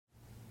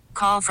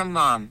call from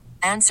mom.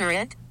 Answer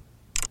it.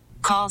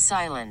 Call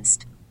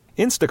silenced.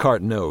 Instacart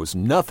knows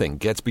nothing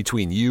gets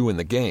between you and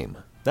the game.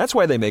 That's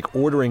why they make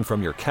ordering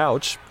from your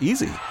couch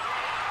easy.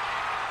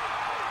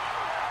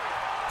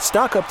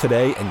 Stock up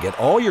today and get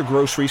all your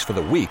groceries for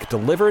the week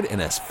delivered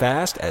in as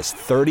fast as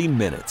 30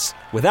 minutes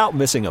without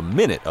missing a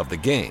minute of the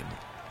game.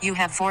 You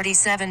have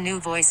 47 new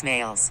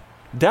voicemails.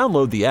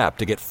 Download the app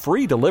to get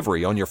free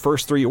delivery on your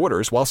first 3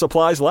 orders while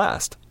supplies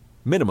last.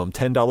 Minimum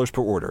 $10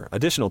 per order.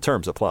 Additional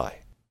terms apply.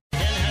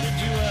 And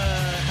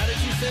how did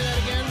you say that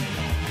again?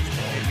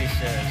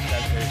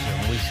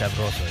 Muy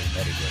sabroso.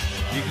 Very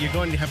good. You're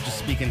going to have to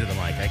speak into the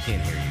mic. I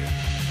can't hear you.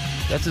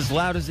 That's as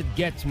loud as it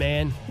gets,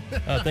 man.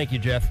 Thank you,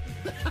 Jeff.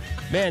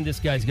 Man, this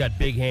guy's got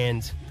big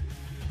hands.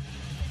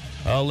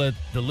 I'll let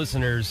the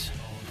listeners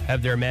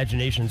have their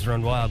imaginations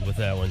run wild with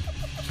that one.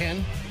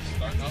 Ken?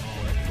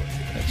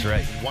 That's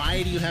right.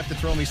 Why do you have to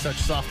throw me such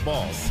soft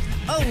balls?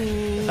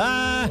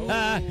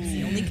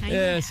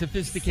 Yeah,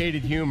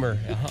 sophisticated humor.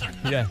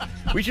 Yeah.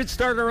 We should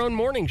start our own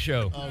morning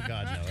show. Oh,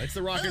 God, no. It's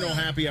the Rock and Roll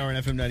Happy Hour on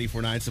FM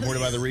 94.9, supported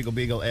by the Regal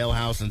Beagle Ale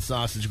House and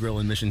Sausage Grill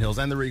in Mission Hills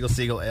and the Regal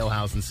Seagull Ale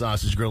House and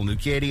Sausage Grill in New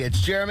Katy. It's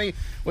Jeremy.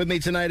 With me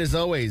tonight, as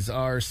always,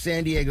 our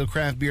San Diego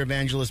craft beer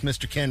evangelist,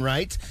 Mr. Ken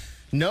Wright.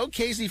 No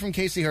Casey from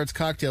Casey Hart's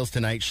Cocktails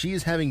tonight. She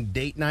is having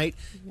date night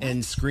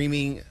and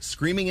screaming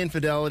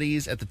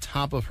infidelities at the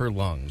top of her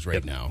lungs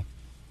right now.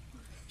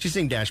 She's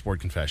singing Dashboard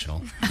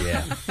Confessional.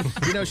 Yeah.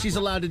 You know, she's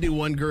allowed to do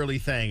one girly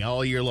thing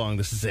all year long.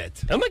 This is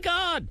it. Oh, my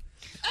God.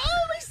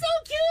 Oh, he's so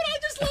cute. I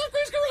just love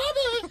Chris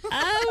Carrabba.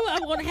 Oh, I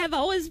want to have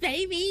all his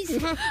babies.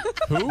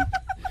 Who?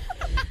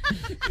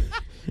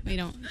 We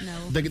don't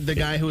know. The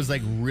guy who was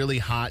like really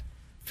hot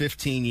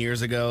 15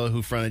 years ago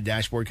who fronted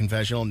Dashboard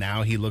Confessional.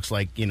 Now he looks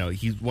like, you know,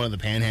 he's one of the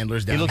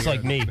panhandlers down He looks here.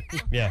 like me.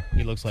 Yeah,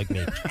 he looks like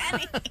me.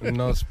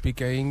 No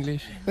speak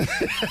English.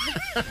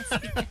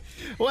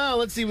 Well,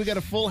 let's see. We got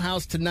a full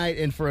house tonight,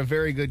 and for a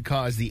very good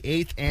cause. The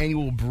 8th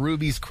annual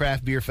Brewbies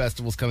Craft Beer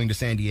Festival is coming to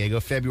San Diego,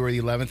 February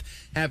 11th,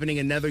 happening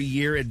another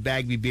year at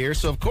Bagby Beer.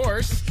 So, of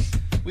course,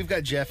 we've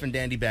got Jeff and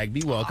Dandy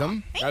Bagby.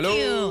 Welcome. Thank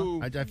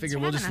you. I figure for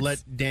we'll just having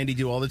us. let Dandy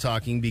do all the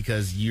talking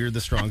because you're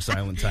the strong,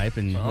 silent type,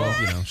 and,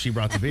 well, you know, she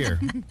brought the beer.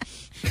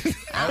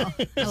 Oh,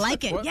 I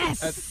like it.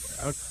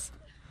 Yes.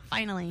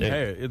 Finally.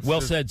 Hey, it's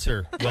Well said,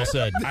 sir. Well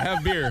said. I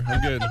have beer.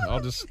 I'm good.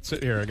 I'll just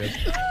sit here, I guess.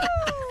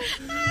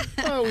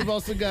 Oh, we've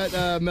also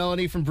got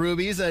Melanie from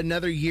Brewbies,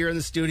 another year in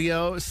the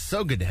studio.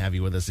 So good to have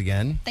you with us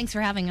again. Thanks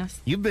for having us.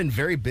 You've been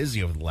very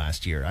busy over the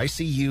last year. I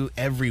see you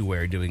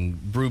everywhere doing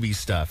Brewbies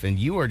stuff, and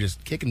you are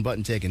just kicking butt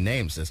and taking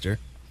names, sister.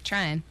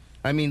 Trying.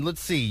 I mean, let's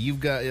see. You've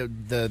got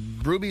the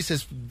Brewbies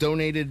has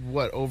donated,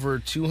 what, over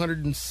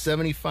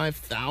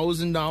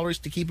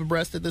 $275,000 to keep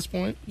abreast at this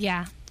point?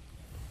 Yeah.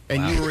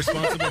 And you were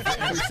responsible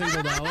for every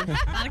single dollar?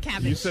 Not a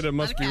cabbage. You said it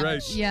must be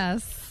right.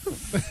 Yes.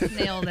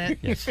 Nailed it.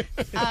 Yes.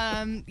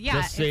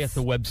 Yeah. Just say at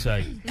the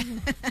website.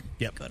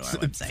 Yep. Go to our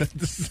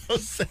website. So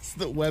says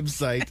the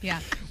website. Yeah.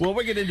 Well,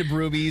 we're getting into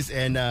Brewbies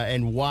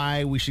and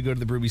why we should go to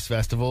the Brewbies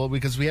Festival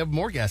because we have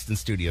more guests in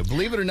studio.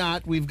 Believe it or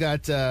not, we've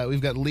got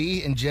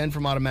Lee and Jen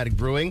from Automatic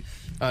Brewing.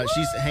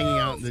 She's hanging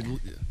out in the.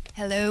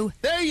 Hello.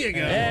 There you go.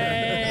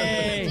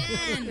 Hey.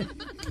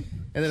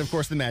 And then, of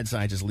course, the mad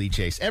scientist Lee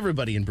Chase.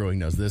 Everybody in brewing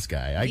knows this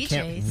guy. I Lee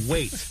can't Chase.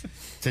 wait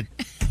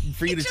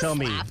for you to just tell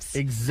me laughs.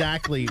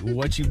 exactly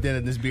what you've done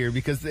in this beer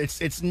because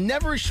it's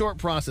never a short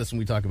process when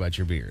we talk about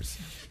your beers.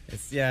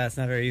 It's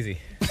not very easy.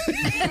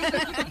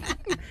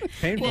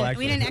 Painful, We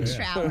actually. need an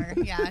extra hour.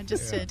 Yeah,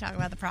 just to talk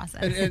about the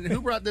process. And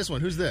who brought this one?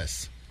 Who's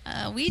this?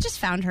 We just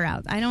found her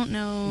out. I don't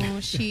know.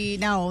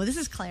 No, this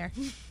is Claire.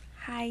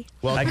 Hi.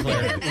 Well, Hi,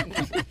 Claire.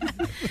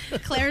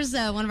 Claire's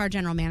one of our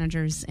general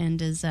managers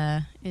and is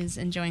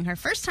enjoying her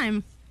first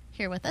time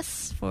here with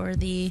us for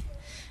the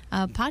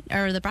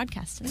the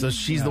broadcast today. So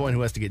she's the one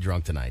who has to get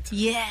drunk tonight.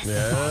 Yes.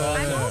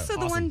 I'm also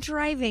the one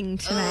driving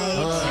tonight.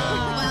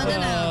 Well,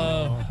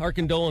 no. Our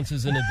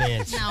condolences in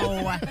advance.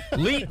 No.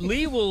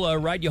 Lee will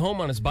ride you home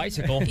on his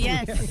bicycle.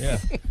 Yes. Yeah.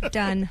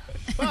 Done.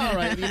 All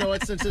right, you know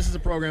what? Since this is a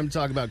program to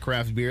talk about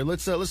craft beer,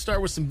 let's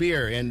start with some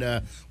beer.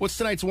 And what's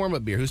tonight's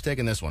warm-up beer? Who's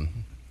taking this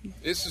one?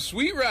 It's a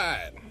sweet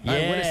ride. All right,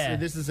 Yeah.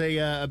 this is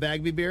a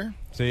Bagby beer?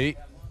 See?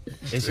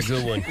 It's a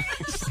good one.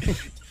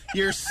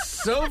 You're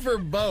so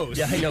verbose.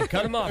 Yeah, I know.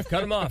 Cut him off.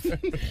 Cut him off.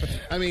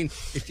 I mean,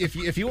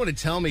 if you want to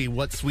tell me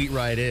what Sweet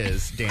Ride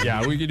is, Dan.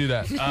 Yeah, we could do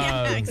that.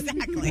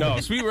 Exactly. No,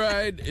 Sweet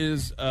Ride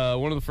is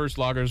one of the first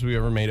lagers we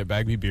ever made at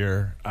Bagby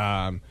Beer.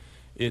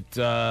 It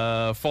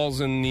falls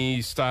in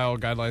the style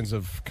guidelines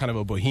of kind of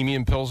a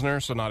Bohemian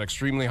Pilsner, so not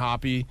extremely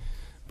hoppy,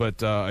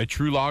 but a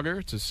true lager.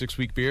 It's a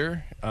 6-week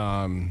beer.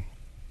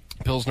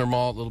 Pilsner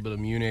malt, a little bit of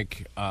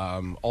Munich,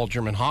 all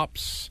German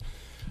hops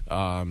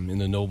in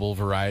the noble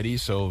variety.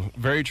 So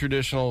very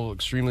traditional,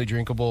 extremely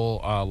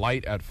drinkable,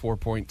 light at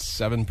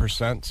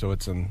 4.7%. So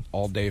it's an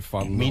all-day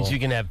fun. It means little you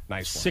can have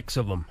nice one. 6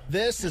 of them.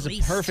 This is a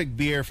least. perfect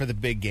beer for the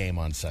big game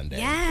on Sunday.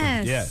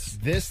 Yes. Yes.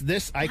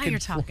 This I Now you're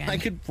could talking. I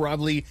could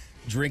probably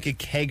drink a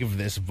keg of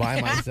this by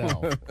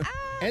myself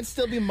and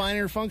still be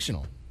minor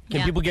functional.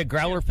 Can people get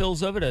growler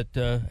fills of it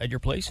at your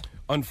place?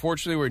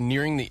 Unfortunately, we're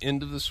nearing the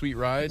end of the sweet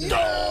ride.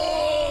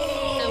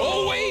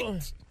 Oh,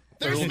 wait!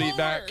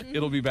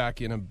 It'll be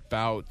back in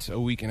about a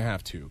week and a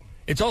half, too.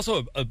 It's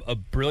also a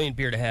brilliant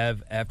beer to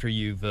have after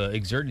you've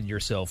exerted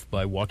yourself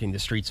by walking the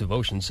streets of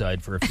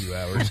Oceanside for a few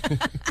hours.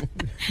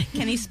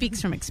 Kenny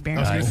speaks from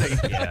experience. I was going to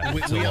say, Yeah,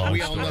 it's a we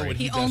long all know story. what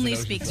He does only in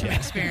speaks Oceanside. from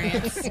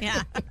experience.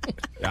 Yeah.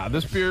 Yeah,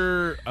 this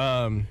beer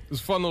was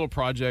a fun little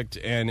project,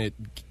 and it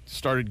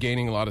started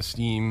gaining a lot of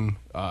steam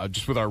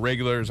just with our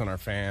regulars and our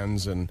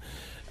fans and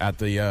at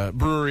the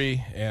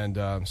brewery. And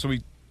so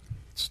we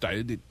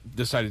decided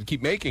to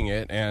keep making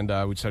it, and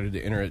we decided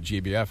to enter at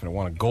GABF, and it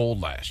won a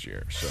gold last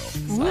year. So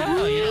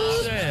Wow, you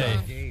don't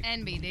say.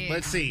 NBD.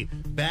 Let's see.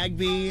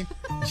 Bagby,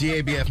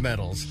 GABF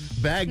medals.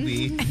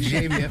 Bagby,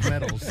 GABF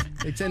medals.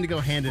 They tend to go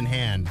hand in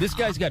hand. This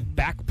guy's got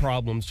back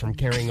problems from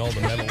carrying all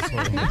the medals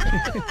home.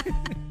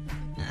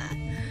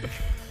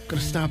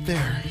 Gonna stop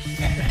there.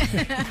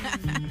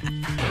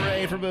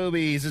 Hooray for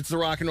boobies. It's the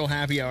Rock and Roll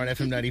Happy Hour on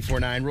FM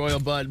 94.9. Royal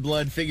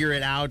Blood, figure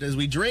it out as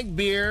we drink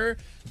beer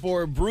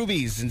for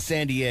Brewbies in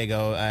San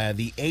Diego.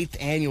 The 8th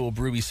annual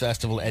Brewbies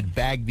Festival at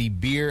Bagby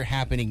Beer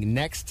happening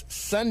next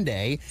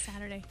Sunday.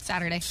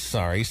 Saturday.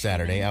 Sorry,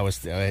 Saturday. I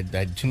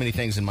had too many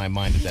things in my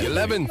mind at that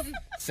 11th.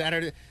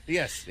 Saturday.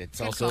 Yes, it's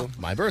also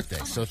my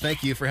birthday. So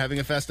thank you for having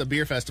a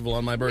beer festival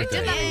on my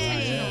birthday.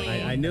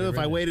 I knew if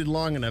I waited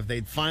long enough,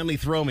 they'd finally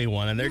throw me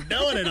one, and they're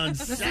doing it on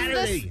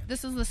Saturday.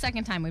 This is the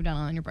second time we've done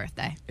it on your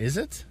birthday. Is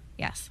it?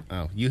 Yes.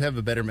 Oh, you have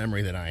a better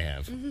memory than I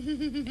have.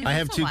 I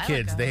have 2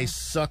 kids. They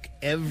suck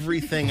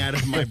everything out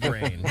of my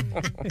brain.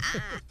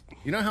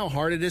 You know how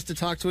hard it is to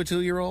talk to a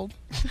 2-year-old?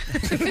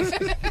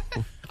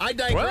 I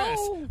digress.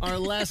 Our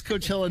last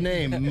Coachella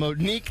name,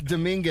 Monique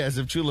Dominguez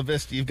of Chula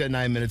Vista. You've got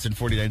 9 minutes and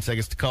 49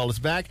 seconds to call us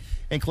back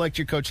and collect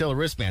your Coachella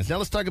wristbands. Now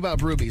let's talk about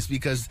Brewbies,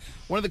 because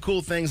one of the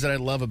cool things that I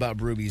love about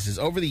Brewbies is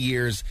over the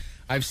years,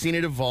 I've seen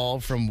it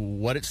evolve from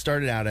what it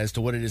started out as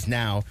to what it is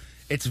now.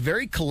 It's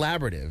very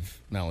collaborative,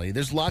 Melanie.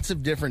 There's lots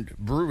of different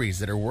breweries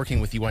that are working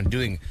with you on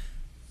doing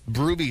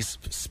Brewbies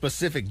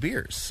specific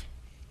beers.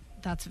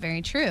 That's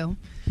very true.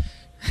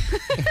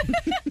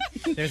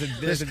 This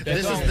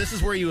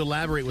is where you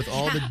elaborate with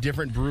all the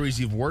different breweries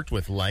you've worked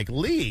with, like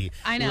Lee,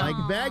 I know. like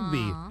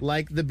Bagby,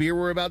 like the beer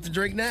we're about to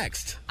drink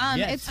next.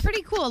 It's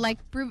pretty cool. Like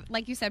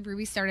you said,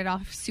 Brewbies started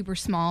off super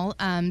small.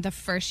 The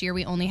first year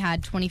we only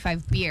had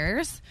 25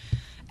 beers,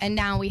 and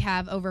now we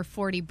have over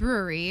 40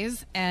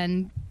 breweries,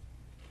 and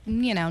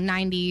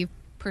 90%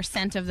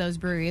 of those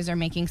breweries are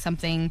making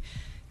something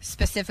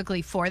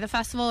specifically for the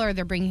festival, or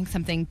they're bringing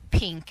something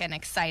pink and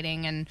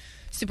exciting and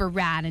super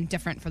rad and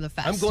different for the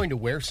fest. I'm going to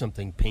wear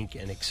something pink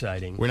and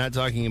exciting. We're not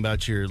talking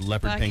about your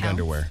leopard pink counts.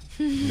 underwear.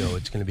 No,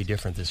 it's going to be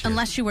different this year.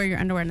 Unless you wear your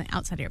underwear on the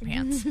outside of your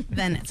pants,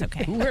 then it's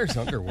okay. Who wears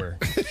underwear?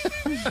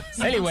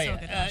 Anyway,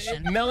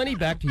 Melanie,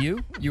 back to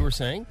you. You were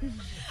saying?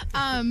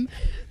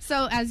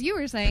 So as you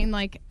were saying,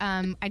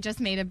 I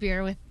just made a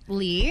beer with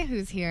Lee,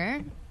 who's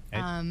here.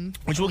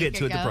 Which we'll get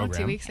to at the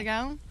program. 2 weeks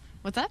ago.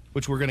 What's that?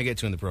 Which we're going to get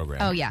to in the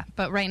program. Oh, yeah.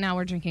 But right now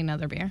we're drinking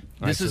another beer.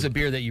 This is a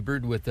beer that you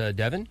brewed with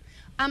Devin?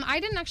 I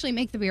didn't actually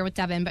make the beer with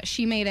Devin, but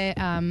she made it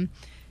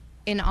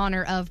in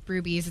honor of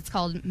Brewbies. It's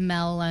called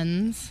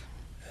Melons.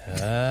 There's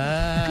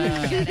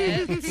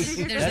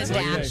a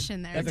dash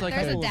in there.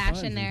 There's a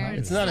dash in there.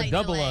 It's not a Slight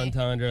double delay.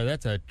 entendre.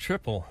 That's a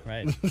triple.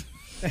 Right.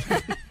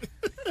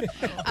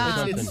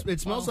 It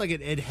smells like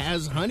it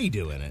has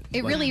honeydew in it.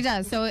 It really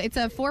does. So it's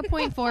a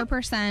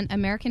 4.4%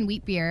 American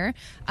wheat beer,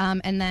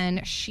 and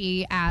then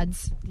she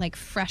adds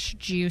fresh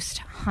juiced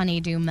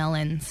honeydew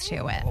melons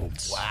to it.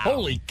 Wow.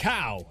 Holy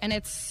cow. And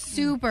it's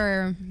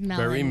super melony.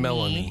 Very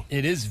Melanie.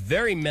 It is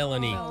very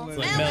Melanie. It's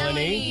like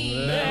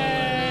Melanie.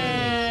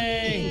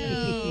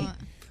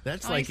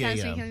 That's Oh, like so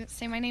you a can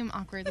say my name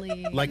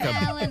awkwardly.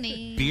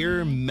 Melanie.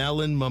 beer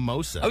melon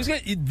mimosa.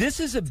 This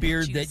is a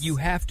beer that you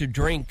have to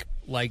drink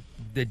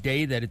the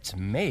day that it's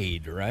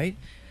made, right?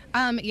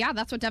 Yeah,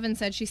 that's what Devin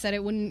said. She said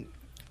it wouldn't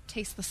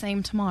taste the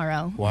same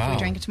tomorrow if Wow. we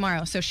drank it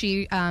tomorrow. So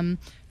she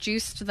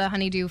juiced the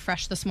honeydew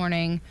fresh this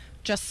morning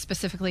just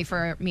specifically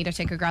for me to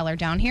take a growler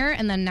down here.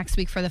 And then next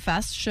week for the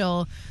fest,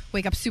 she'll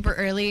wake up super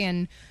early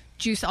and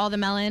juice all the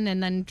melon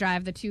and then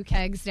drive the 2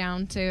 kegs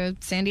down to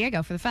San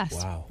Diego for the fest.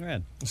 Wow.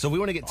 Good. So we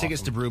want to get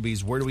tickets to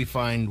Brewbies. Where do we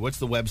find? What's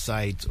the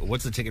website?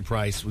 What's the ticket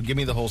price? Give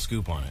me the whole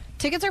scoop on it.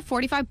 Tickets are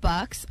 $45.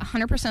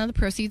 100% of the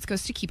proceeds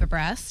goes to Keep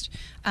Abreast.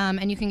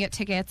 And you can get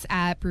tickets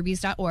at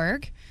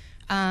brewbies.org.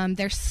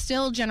 There's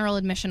still general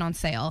admission on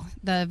sale.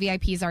 The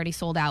VIP is already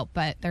sold out,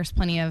 but there's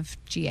plenty of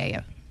GA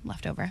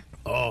left over.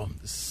 Oh,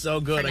 so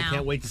good. For I now.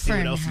 can't wait to see For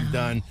what else now. you've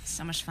done.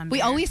 So much fun. We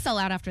beer. always sell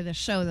out after this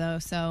show, though,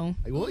 so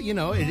Well,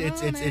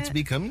 it's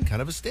become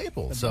kind of a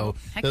staple. So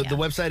Heck the yeah.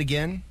 website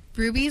again?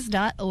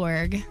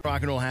 Brewbies.org.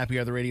 Rock and Roll Happy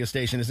Hour, the radio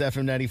station is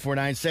FM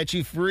 94.9. Set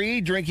you free.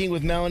 Drinking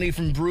with Melanie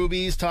from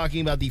Brewbies,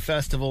 talking about the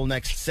festival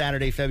next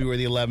Saturday, February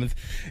the 11th.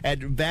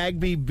 At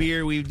Bagby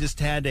Beer, we've just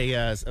had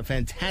a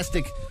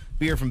fantastic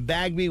beer from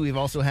Bagby. We've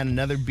also had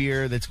another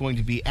beer that's going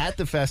to be at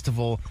the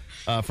festival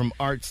from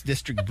Arts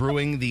District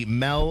Brewing, the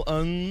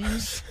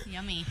Melons.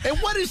 Yummy. And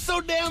what is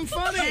so damn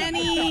funny?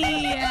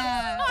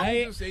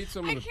 I just ate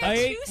some of the. I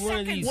ate one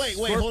of these Wait,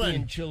 hold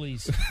scorpion on.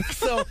 chilies.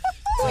 So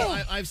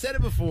I've said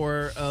it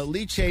before.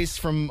 Lee Chase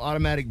from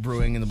Automatic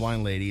Brewing and the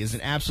Blind Lady is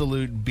an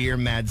absolute beer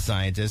mad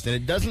scientist, and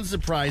it doesn't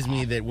surprise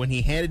me that when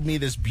he handed me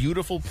this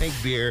beautiful pink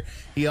beer,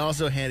 he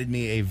also handed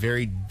me a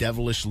very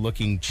devilish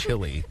looking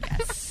chili.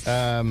 Yes.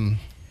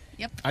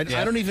 Yep. I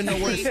don't even know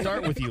where to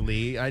start with you,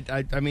 Lee.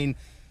 I mean,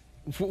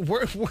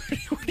 where do you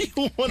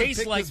want to Tastes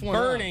pick like this one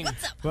burning.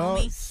 What's up, Well,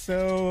 homie?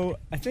 so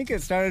I think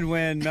it started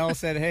when Mel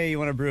said, "Hey, you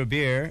want to brew a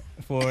beer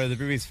for the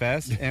Brewbies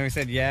Fest?" And we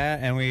said, "Yeah,"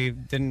 and we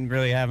didn't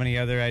really have any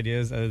other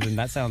ideas other than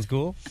that sounds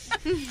cool.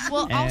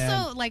 Well, And-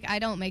 also, like, I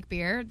don't make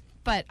beer,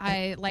 but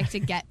I like to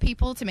get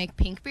people to make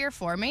pink beer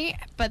for me.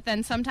 But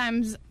then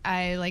sometimes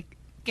I, like,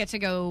 get to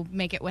go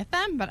make it with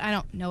them, but I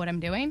don't know what I'm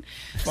doing.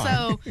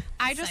 So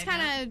I just Side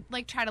kind of,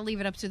 like, try to leave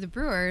it up to the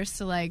brewers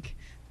to, like,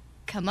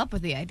 come up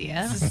with the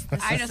idea.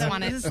 I just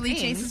want it This is Lee pink.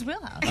 Chase's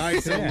wheelhouse. All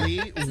right, so Yeah. Lee,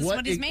 is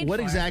what he's made what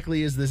for.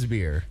 exactly is this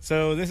beer?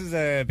 So this is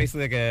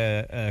basically like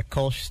a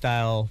Kolsch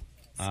style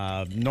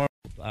normal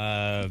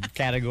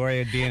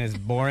category of being as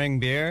boring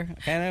beer,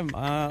 kind of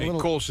a Hey,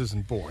 little. Kolsch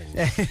isn't boring.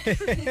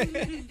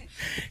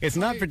 It's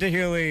not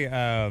particularly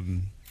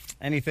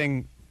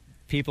anything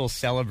people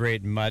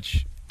celebrate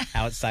much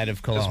outside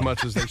of Cologne. As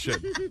much as they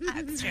should.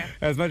 That's true.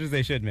 As much as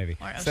they should, maybe.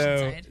 Or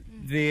So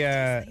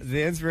Oceanside.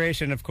 the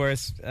inspiration, of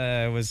course,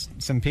 was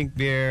some pink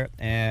beer,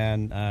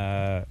 and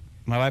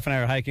my wife and I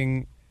were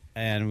hiking,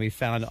 and we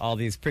found all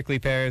these prickly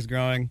pears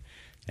growing,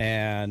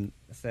 and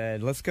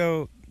said, "Let's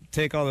go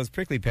take all those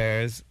prickly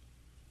pears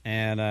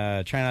and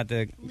try not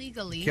to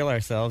Legally. kill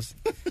ourselves."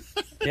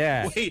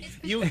 Yeah. Wait,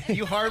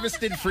 you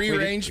harvested free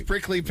range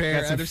prickly pear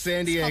That's out of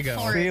San Diego.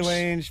 forage. Free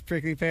range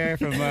prickly pear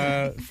from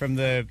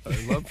the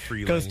I love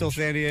free coastal range.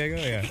 San Diego,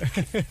 yeah,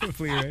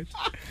 free range.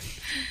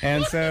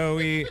 And so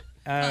we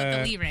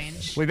The Lee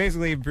range. we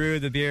basically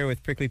brewed the beer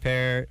with prickly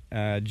pear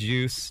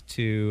juice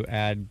to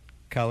add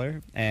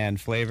color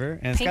and flavor,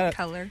 and Pink it's got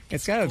color.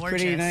 it's got a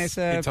pretty gorgeous.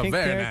 nice It's a pink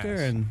very character, nice.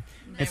 and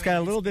it's got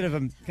a little bit of a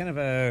kind of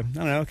a I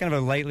don't know, kind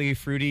of a lightly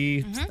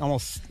fruity,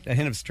 almost a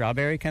hint of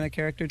strawberry kind of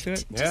character to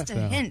it. Just So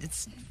a hint.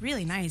 It's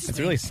really nice. It's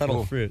really subtle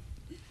Cool. fruit.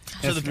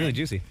 So It's the- really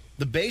juicy.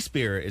 The base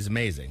beer is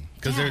amazing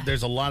because Yeah.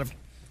 there's a lot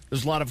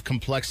of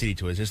complexity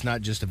to it. It's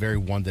not just a very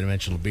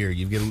one-dimensional beer.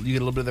 You get a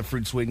little bit of the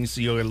fruit sweetness,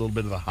 so you get a little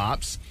bit of the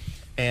hops,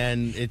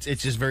 and it's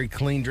just very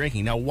clean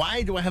drinking. Now,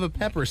 why do I have a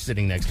pepper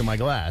sitting next to my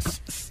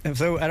glass? And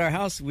so at our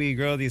house, we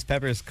grow these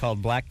peppers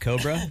called Black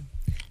Cobra,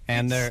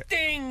 and they're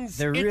Stings.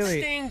 they're it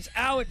really- stings.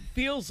 Ow! It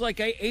feels like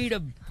I ate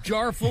a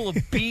jar full of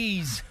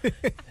bees.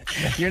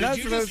 you're not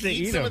Did you supposed just to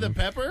eat eat some them. of the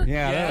pepper?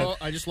 Yeah. Yeah. Oh,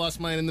 I just lost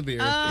mine in the beer.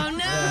 Oh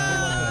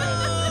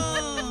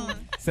no!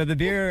 So the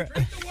beer.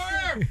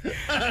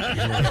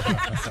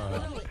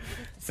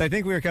 So I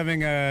think we were coming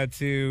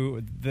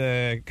to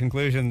the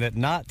conclusion that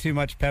not too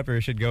much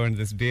pepper should go into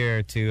this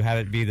beer to have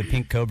it be the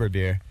Pink Cobra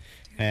beer.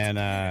 And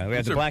we had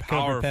These the are Black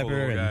Cobra powerful pepper.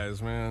 little And,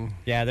 guys, man.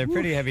 yeah, they're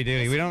pretty heavy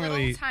duty. We don't Little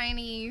really.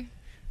 tiny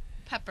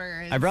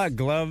peppers. I brought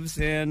gloves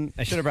in.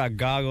 I should have brought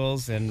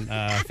goggles and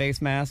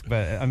face mask,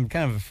 but I'm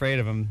kind of afraid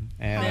of them.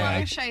 And How I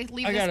long should I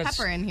leave I gotta this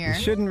pepper in here?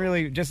 shouldn't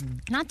really just.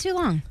 Not too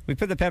long. We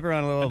put the pepper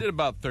on a I little did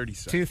about 30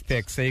 seconds.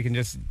 toothpick so you can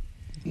just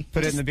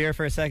put it in the beer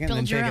for a second and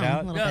then Build your take it own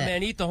out. little No, bit.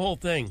 man, eat the whole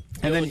thing.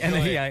 And You'll then,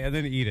 enjoy it. yeah, and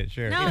then eat it,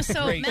 sure. No,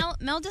 so Great.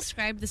 Mel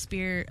described this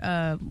beer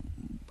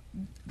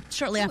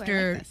shortly Ooh, I like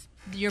after this.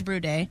 your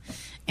brew day,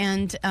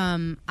 and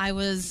I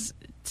was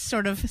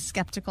sort of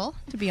skeptical,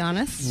 to be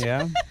honest.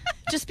 Yeah?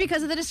 Just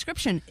because of the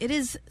description. It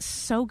is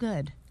so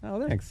good.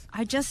 Oh, thanks.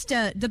 I just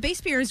the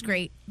base beer is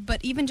great, but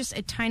even just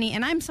a tiny,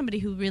 and I'm somebody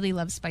who really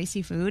loves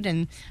spicy food,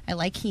 and I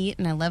like heat,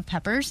 and I love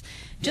peppers.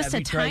 Just Have a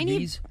you tried tiny.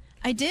 these?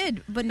 I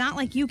did, but not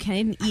like you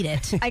can. I didn't eat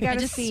it. I got a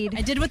just, seed.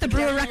 I did what the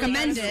brewer Definitely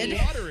got a recommended,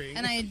 seed.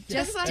 and I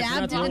just That's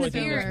dabbed it not in the the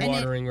only beer, thing that's and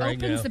watering it right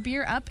opens now. the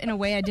beer up in a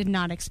way I did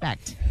not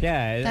expect.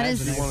 Yeah. it That adds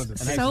is a nice- wanted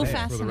to a nice so flavor. for the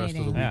rest of the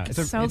fascinating. week. Yeah, It's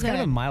it's so kind of a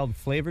good. mild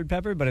flavored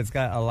pepper, but it's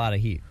got a lot of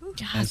heat.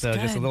 And so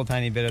just a little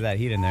tiny bit of that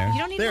heat in there. You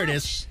don't need There it much.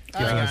 is.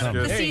 Gives it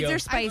something. The There you seeds go. are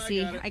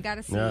spicy. I got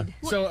a seed. Yeah.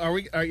 So are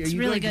you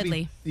really going to good, be,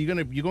 Lee.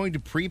 you going to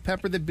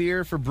pre-pepper the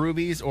beer for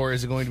Brewbies, or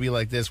is it going to be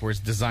like this where it's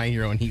design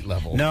your own heat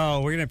level?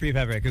 No, we're gonna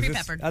pre-pepper it because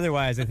Pre-peppered.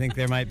 otherwise, I think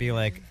there might be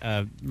like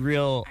a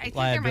real I think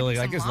there might be liability,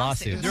 like some there's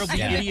lawsuits. lawsuits. There'll be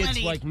Yeah. idiots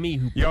Plenty. like me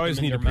who You put always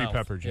them in need to their mouth.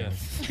 pre-pepper, Jim.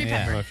 Yeah.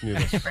 I don't know if you knew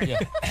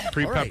this.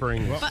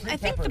 Pre-peppering. But I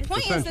think the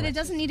point is that it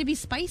doesn't need to be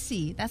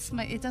spicy. That's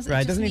my. It doesn't. Right,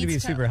 it just doesn't need to be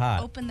needs super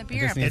hot. Open the It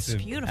beer just up. needs It's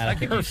to beautiful.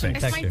 add a Perfect.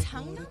 Is my texture.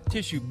 tongue done?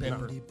 Tissue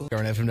pepper.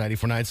 On FM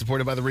 94.9,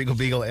 supported by the Regal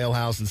Beagle Ale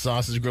House and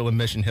Sausage Grill in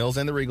Mission Hills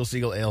and the Regal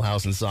Seagull Ale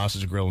House and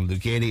Sausage Grill in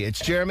Duquesne. It's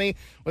Jeremy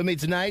with me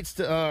tonight,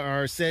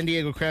 our San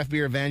Diego craft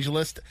beer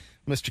evangelist.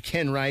 Mr.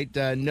 Ken Wright.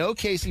 No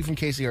Casey from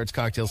Casey Arts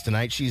Cocktails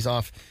tonight. She's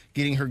off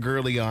getting her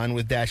girly on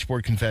with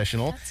Dashboard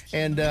Confessional.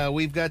 And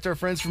we've got our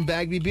friends from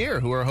Bagby Beer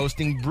who are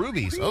hosting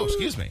Brewbies. Oh,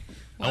 excuse me.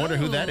 I wonder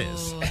who that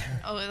is.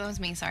 Oh, that was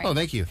me. Sorry. Oh,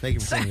 thank you. Thank you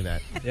for saying me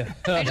that.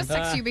 I just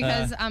texted you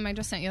because I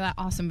just sent you that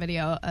awesome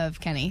video of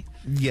Kenny.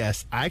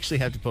 Yes, I actually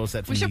have to post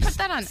that from We should the put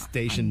that on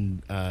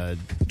station,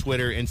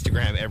 Twitter,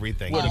 Instagram,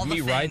 everything. What, of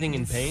me writhing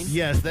in pain?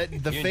 Yes, the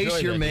face enjoy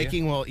you're that,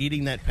 making while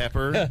eating that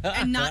pepper.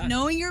 And not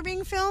knowing you're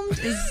being filmed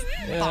is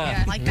bomb.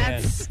 Yeah. Like,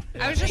 that's.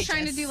 I was just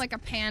trying to do like a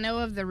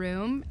pano of the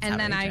room, and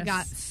then I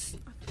got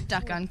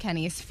stuck on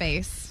Kenny's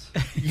face.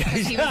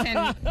 Because he was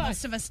in.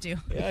 Most of us do.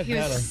 Yeah, He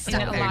was in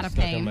a lot of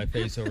stuck on pain. my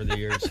face over the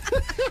years.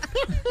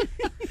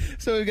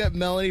 So we've got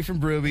Melanie from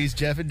Brewbies,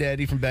 Jeff and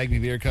Daddy from Bagby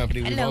Beer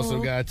Company. We've Hello.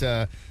 also got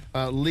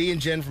Lee and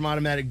Jen from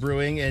Automatic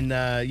Brewing. And,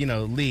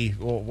 Lee,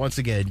 well, once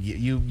again,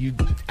 you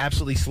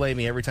absolutely slay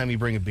me every time you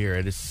bring a beer.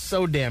 It is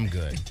so damn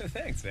good.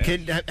 Thanks,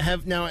 man.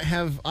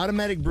 Have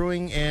Automatic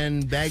Brewing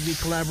and Bagby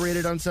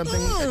collaborated on something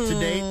to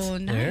date? Oh,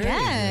 not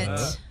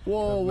yet.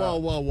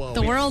 Whoa.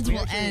 The world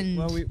will end.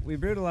 Well, we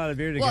brewed a lot of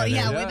beer together. Well,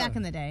 yeah, way back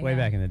in the day. Way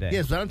back in the day.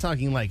 Yes, but I'm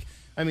talking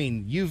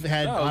you've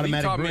had No, Lee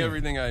Automatic taught me Brewing.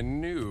 everything I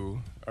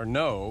knew or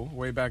know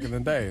way back in the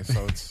day.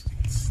 So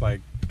it's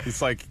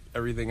like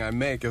everything I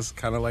make is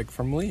kind of like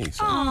from Lee.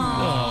 So.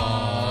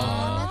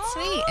 That's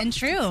sweet and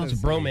true. It's a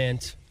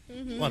bromance. A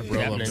lot of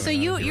Happening. bro love So going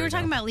on you here were right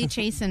talking now. about Lee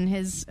Chase and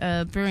his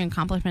brewing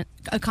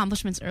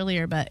accomplishments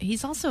earlier, but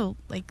he's also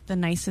like the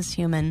nicest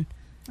human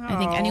I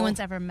think anyone's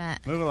ever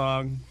met. Move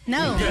along.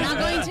 No, not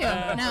going to.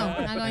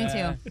 No, not going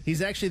to.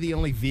 He's actually the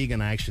only vegan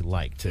I actually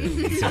like, too.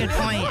 That's a good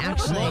point,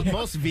 actually.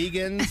 Most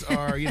vegans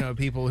are,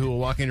 people who will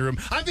walk into a room,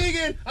 I'm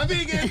vegan!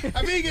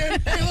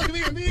 Hey, look at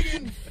me, I'm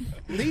vegan!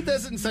 Lee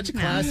does it in such a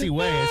classy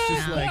way. It's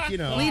just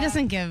Lee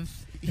doesn't give.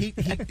 He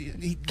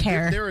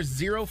care. There are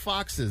 0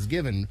 foxes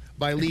given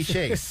by Lee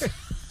Chase.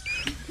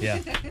 Yeah.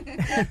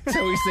 That's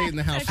how we say it in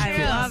the house. I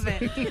love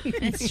it.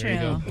 It's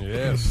true.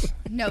 Yes.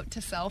 Note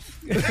to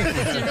self. Zero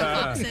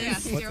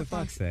foxes. What's the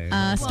fox say?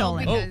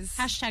 Stolen. because-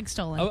 Hashtag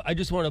stolen. Oh, I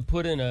just want to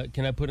put in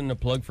can I put in a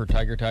plug for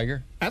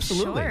Tiger?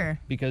 Absolutely. Sure.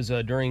 Because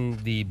during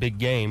the big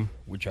game,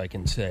 which I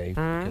can say,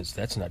 because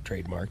that's not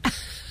trademarked,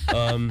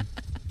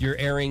 you're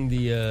airing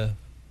the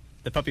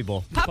Puppy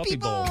Bowl. Puppy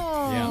Bowl.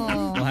 Yeah.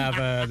 We'll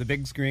have the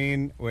big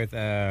screen with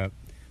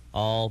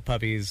all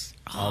puppies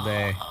all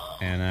day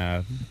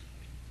and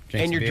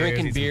and you're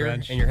drinking beer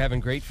and and you're having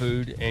great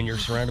food and you're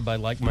surrounded by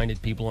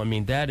like-minded people. I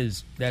mean, that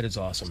is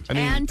awesome. I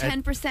mean, And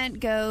 10%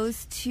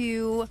 goes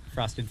to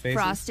Frosted Faces.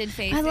 Frosted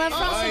Faces. I love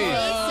Frosted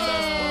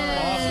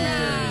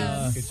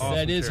Faces.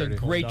 That is a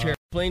great charity.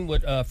 Explain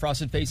what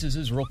Frosted Faces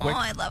is real quick. Oh,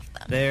 I love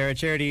them. They're a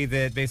charity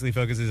that basically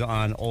focuses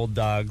on old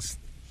dogs.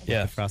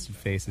 Yeah. With frosted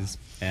faces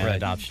and Right.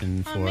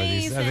 adoption for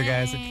these other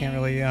guys that can't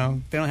really,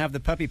 they don't have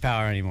the puppy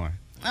power anymore.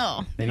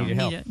 Oh, They need your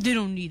help. They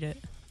don't need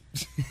it.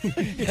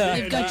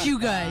 They've got you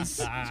guys.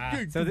 So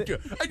I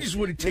just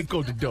want to take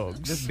all the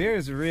dogs. this beer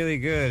is really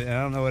good, and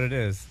I don't know what it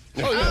is.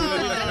 Oh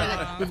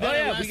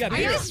yeah, we got Are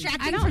you beer.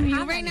 distracting from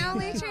you right now,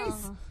 Lee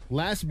Chase?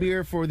 Last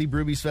beer for the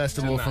Brewbies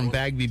Festival from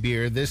Bagby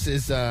Beer. This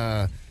is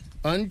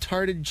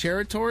Uncharted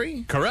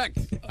Territory. Correct.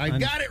 I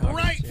got it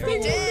right.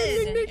 You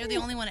did. You're the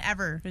only one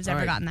ever who's ever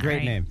right, gotten that Great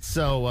right. name.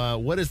 So,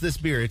 what is this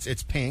beer?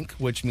 It's pink,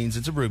 which means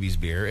it's a Brewbies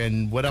beer.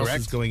 And what else Correct.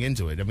 is going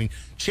into it? I mean,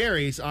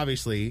 cherries,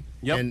 obviously,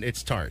 Yep. and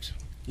it's tart.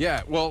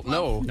 Yeah. Well,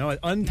 no. No,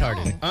 it's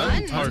untarded.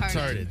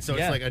 Untart. So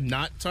Yeah. it's like a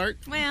not tart?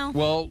 Well,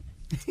 Well,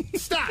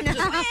 Stop. Just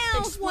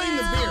explain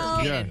the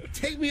beer. yeah.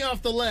 Take me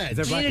off the ledge. Is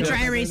there we black need a dry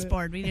pepper in erase it?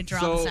 board. We need to draw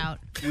So this out.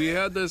 we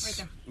had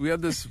this. We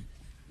had this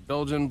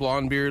Belgian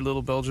blonde beer,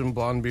 little Belgian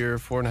blonde beer,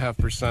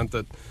 4.5%.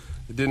 That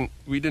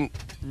we didn't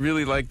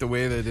really like the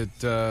way that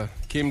it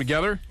came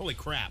together. Holy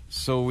crap.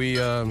 So we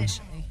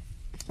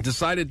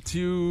decided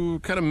to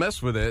kind of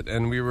mess with it,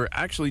 and we were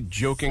actually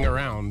joking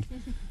around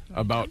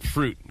about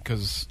fruit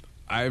because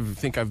I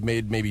think I've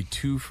made maybe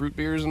 2 fruit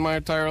beers in my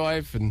entire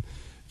life, and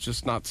it's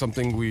just not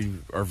something we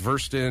are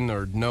versed in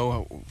or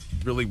know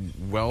really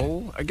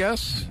well, I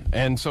guess.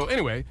 And so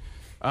anyway,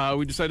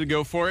 we decided to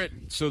go for it.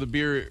 So the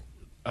beer,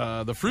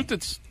 the fruit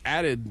that's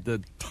added,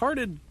 the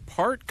tarted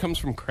part comes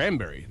from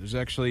cranberry. There's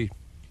actually,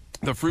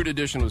 the fruit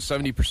addition was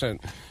 70%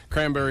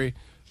 cranberry,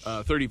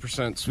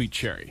 30% sweet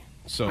cherry.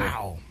 So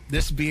Wow.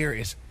 This beer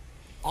is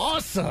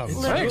awesome.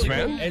 thanks,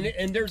 man.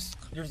 And there's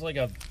like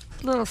a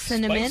Little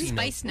cinnamon. spicy note.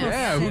 Spice note.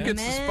 Yeah, who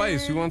gets the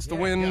spice? Who wants to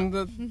win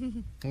the...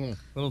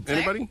 Little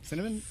Anybody?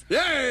 cinnamon?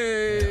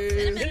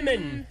 Yay!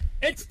 Cinnamon.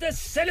 It's the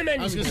cinnamon.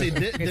 I was going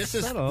to say, this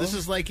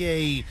is like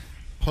a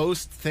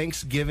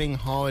post-Thanksgiving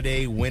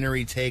holiday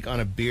wintry take on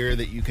a beer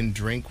that you can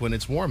drink when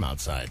it's warm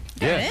outside.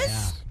 There it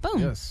Yes. is.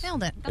 Boom. Yes.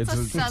 Nailed it. That's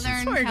a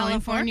Southern what we're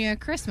going for. California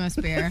Christmas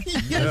beer.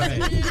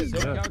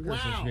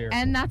 Wow.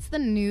 And that's the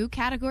new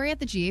category at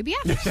the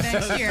GABF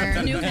next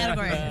year. New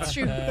category. It's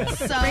true.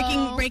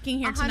 So, Breaking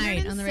here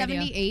tonight on the radio.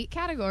 178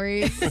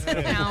 categories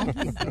now.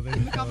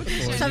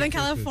 Southern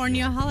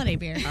California holiday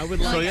beer. I would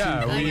like So,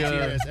 yeah, to we,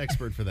 volunteer as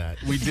expert for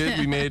that. We did.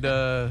 We made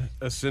a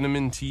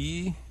cinnamon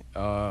tea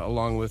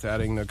along with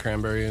adding the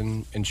cranberry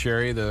and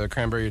cherry. The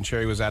cranberry and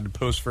cherry was added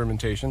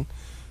post-fermentation,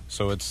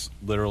 so it's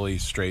literally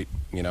straight,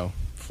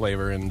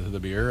 flavor into the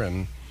beer.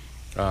 And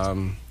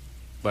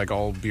like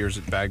all beers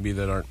at Bagby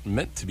that aren't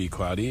meant to be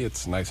cloudy,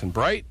 it's nice and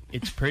bright.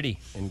 It's pretty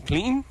and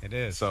clean. It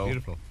is. So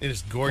beautiful. It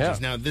is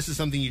gorgeous. Yeah. Now, this is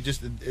something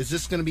is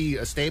this going to be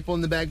a staple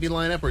in the Bagby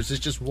lineup, or is this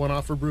just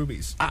one-off for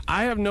Brewbies?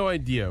 I have no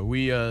idea.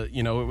 We, it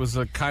was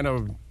a kind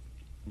of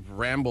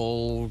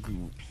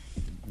random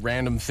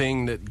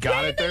thing that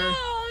got it there.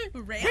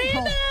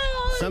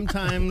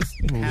 Sometimes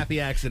happy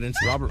accidents.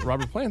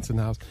 Robert Plant's in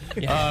the house.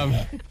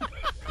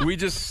 We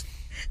just,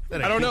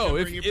 I don't know.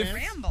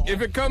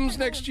 If it comes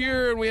next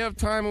year and we have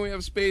time and we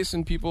have space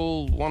and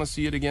people want to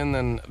see it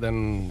again,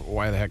 then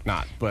why the heck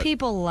not? But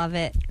People love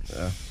it.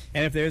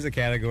 And if there's a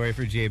category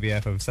for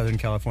GABF of Southern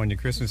California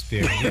Christmas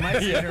beer, we might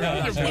send it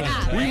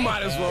around. we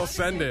might as well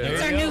send it.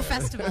 It's our new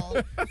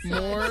festival.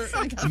 More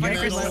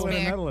Christmas beer.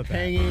 medal at that.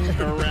 hanging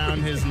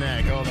around his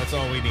neck. Oh, that's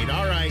all we need.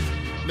 All right.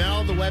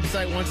 Mel, the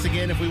website, once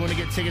again, if we want to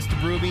get tickets to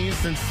Brewbies,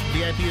 since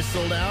VIP is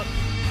sold out.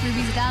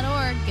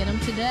 Brewbies.org. Get them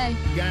today.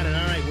 Got it.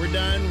 All right, we're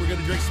done. We're going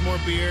to drink some more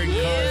beer and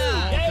cause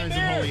all kinds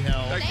of holy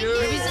hell.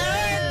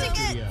 Brewbies.org.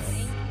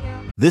 Tickets.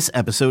 This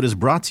episode is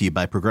brought to you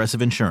by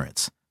Progressive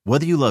Insurance.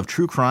 Whether you love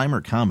true crime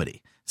or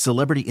comedy,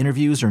 celebrity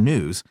interviews or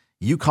news,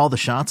 you call the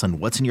shots on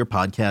what's in your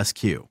podcast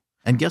queue.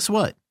 And guess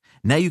what?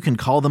 Now you can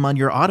call them on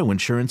your auto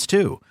insurance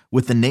too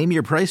with the Name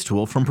Your Price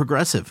tool from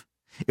Progressive.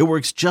 It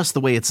works just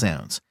the way it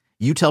sounds.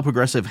 You tell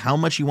Progressive how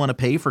much you want to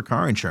pay for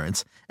car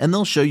insurance, and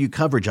they'll show you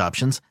coverage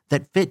options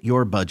that fit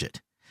your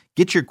budget.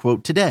 Get your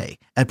quote today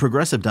at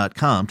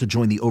Progressive.com to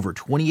join the over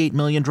 28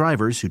 million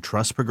drivers who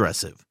trust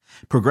Progressive.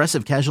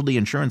 Progressive Casualty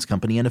Insurance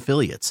Company and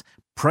Affiliates.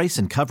 Price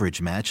and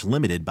coverage match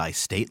limited by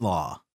state law.